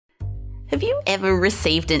Have you ever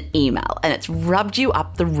received an email and it's rubbed you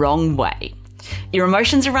up the wrong way? Your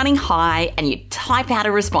emotions are running high and you type out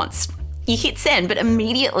a response. You hit send, but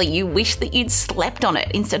immediately you wish that you'd slept on it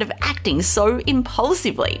instead of acting so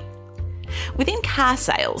impulsively. Within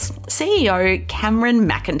Carsales, CEO Cameron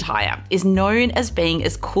McIntyre is known as being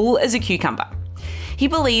as cool as a cucumber. He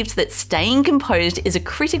believes that staying composed is a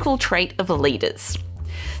critical trait of leaders.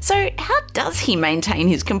 So how does he maintain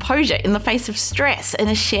his composure in the face of stress and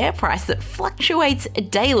a share price that fluctuates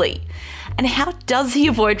daily? And how does he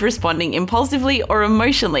avoid responding impulsively or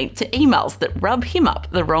emotionally to emails that rub him up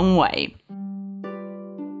the wrong way?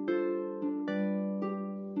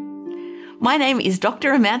 My name is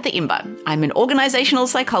Dr. Amantha Imber. I'm an organisational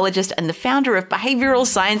psychologist and the founder of behavioural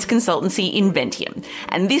science consultancy Inventium.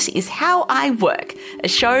 And this is How I Work, a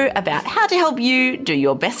show about how to help you do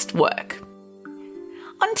your best work.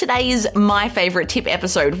 On today's My Favourite Tip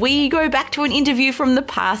episode, we go back to an interview from the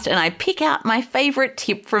past and I pick out my favourite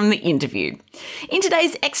tip from the interview. In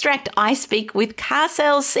today's extract, I speak with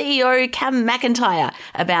Carsales CEO Cam McIntyre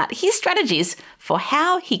about his strategies for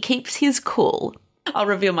how he keeps his cool. I'll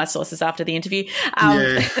reveal my sources after the interview.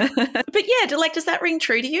 But yeah, does that ring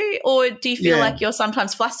true to you? Or do you feel like you're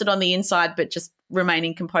sometimes flustered on the inside but just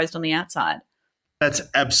remaining composed on the outside? That's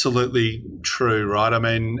absolutely true, right? I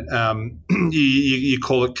mean, you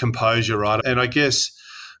call it composure, right? And I guess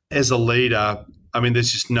as a leader, I mean,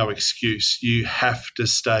 there's just no excuse. You have to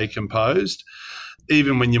stay composed.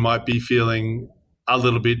 Even when you might be feeling a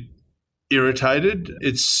little bit irritated,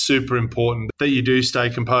 it's super important that you do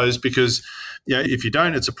stay composed because, if you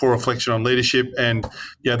don't, it's a poor reflection on leadership and,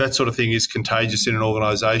 that sort of thing is contagious in an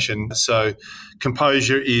organisation. So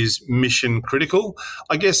composure is mission critical.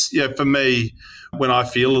 I guess, for me, when I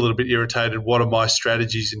feel a little bit irritated, what are my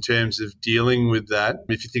strategies in terms of dealing with that?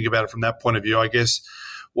 If you think about it from that point of view, I guess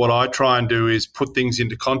what I try and do is put things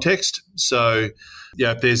into context. So,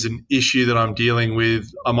 if there's an issue that I'm dealing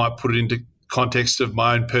with, I might put it into context of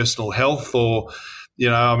my own personal health or,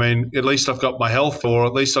 at least I've got my health or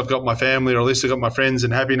at least I've got my family or at least I've got my friends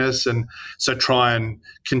and happiness. And so try and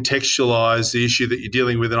contextualize the issue that you're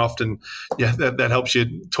dealing with. And often, that helps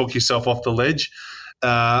you talk yourself off the ledge.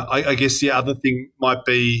 I guess the other thing might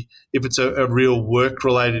be if it's a real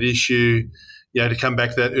work-related issue, to come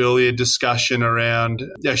back to that earlier discussion around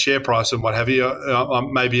share price and what have you,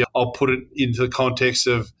 maybe I'll put it into the context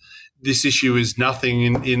of this issue is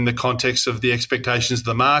nothing in the context of the expectations of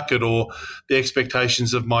the market or the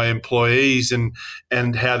expectations of my employees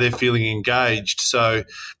and how they're feeling engaged. So,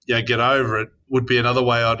 get over it would be another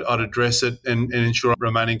way I'd address it and ensure I'm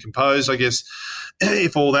remaining composed. I guess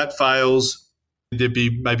if all that fails, there'd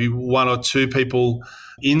be maybe one or two people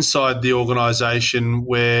inside the organisation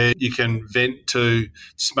where you can vent to,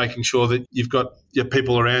 just making sure that you've got your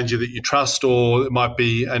people around you that you trust, or it might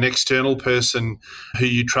be an external person who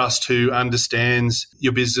you trust who understands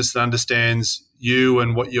your business and understands you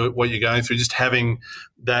and what you're going through. Just having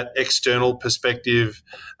that external perspective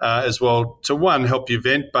as well to, one, help you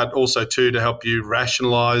vent, but also, two, to help you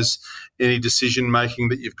rationalise any decision making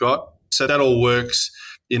that you've got. So that all works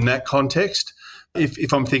in that context.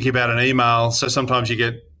 If I'm thinking about an email, so sometimes you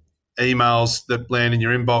get emails that land in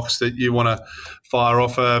your inbox that you want to fire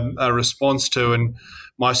off a response to, and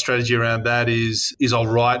my strategy around that is I'll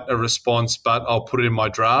write a response, but I'll put it in my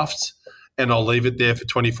drafts and I'll leave it there for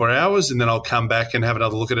 24 hours and then I'll come back and have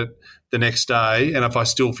another look at it the next day. And if I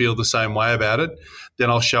still feel the same way about it, then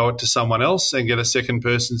I'll show it to someone else and get a second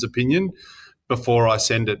person's opinion before I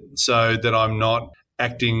send it, so that I'm not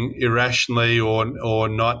acting irrationally or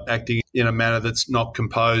not acting in a manner that's not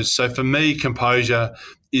composed. So for me, composure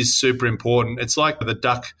is super important. It's like the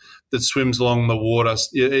duck that swims along the water.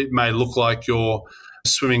 It may look like you're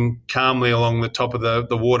swimming calmly along the top of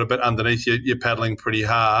the water, but underneath you're paddling pretty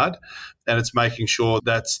hard, and it's making sure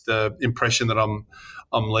that's the impression that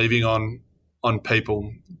I'm leaving on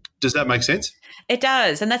people. Does that make sense? It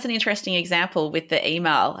does. And that's an interesting example with the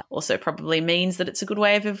email. Also probably means that it's a good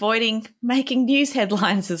way of avoiding making news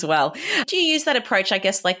headlines as well. Do you use that approach, I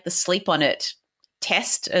guess, like the sleep on it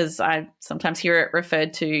test, as I sometimes hear it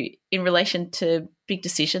referred to, in relation to big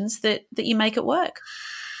decisions that you make at work?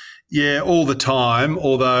 Yeah, all the time.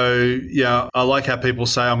 Although, I like how people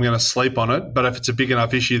say I'm going to sleep on it, but if it's a big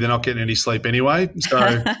enough issue, they're not getting any sleep anyway.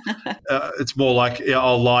 So it's more like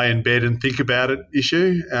I'll lie in bed and think about it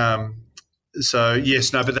issue. So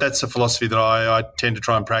yes, no, but that's a philosophy that I tend to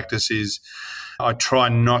try and practice. Is I try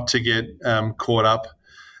not to get caught up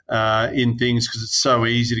in things, because it's so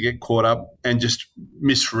easy to get caught up and just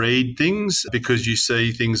misread things because you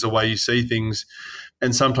see things the way you see things.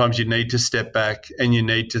 And sometimes you need to step back and you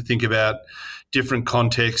need to think about, different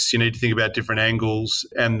contexts. You need to think about different angles,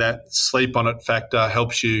 and that sleep on it factor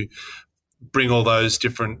helps you bring all those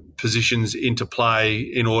different positions into play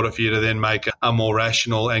in order for you to then make a more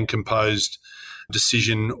rational and composed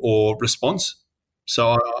decision or response.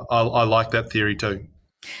 So I like that theory too.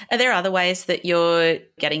 Are there other ways that you're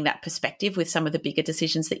getting that perspective with some of the bigger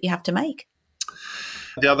decisions that you have to make?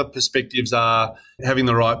 The other perspectives are having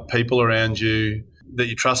the right people around you that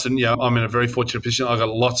you trust. And, I'm in a very fortunate position. I've got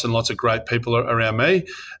lots and lots of great people around me.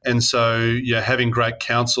 And so, having great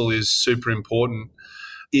counsel is super important.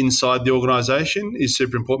 Inside the organisation is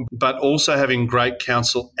super important, but also having great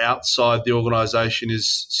counsel outside the organisation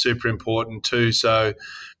is super important too. So,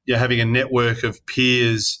 having a network of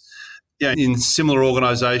peers in similar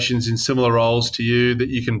organisations, in similar roles to you that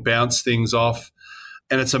you can bounce things off.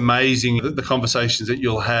 And it's amazing the conversations that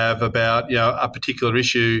you'll have about, a particular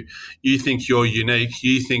issue. You think you're unique.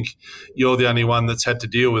 You think you're the only one that's had to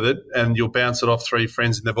deal with it, and you'll bounce it off 3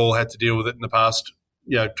 friends and they've all had to deal with it in the past,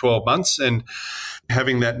 12 months. And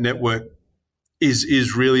having that network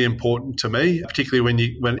is really important to me,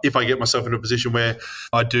 particularly if I get myself in a position where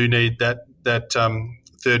I do need that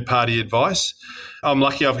third party advice. I'm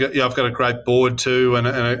lucky I've got a great board too, and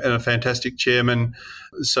a fantastic chairman.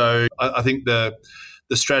 So I think the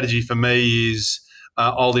strategy for me is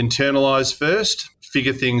I'll internalise first,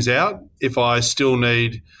 figure things out. If I still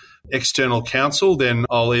need external counsel, then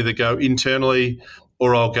I'll either go internally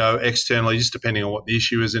or I'll go externally, just depending on what the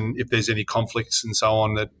issue is and if there's any conflicts and so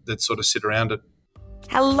on that sort of sit around it.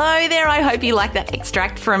 Hello there, I hope you like that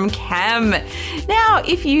extract from Cam. Now,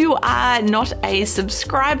 if you are not a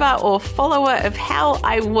subscriber or follower of How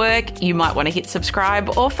I Work, you might want to hit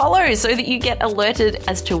subscribe or follow so that you get alerted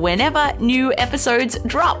as to whenever new episodes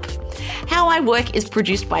drop. How I Work is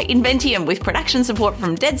produced by Inventium with production support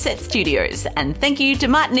from Dead Set Studios. And thank you to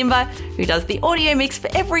Martin Imber, who does the audio mix for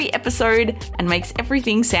every episode and makes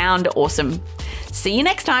everything sound awesome. See you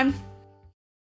next time.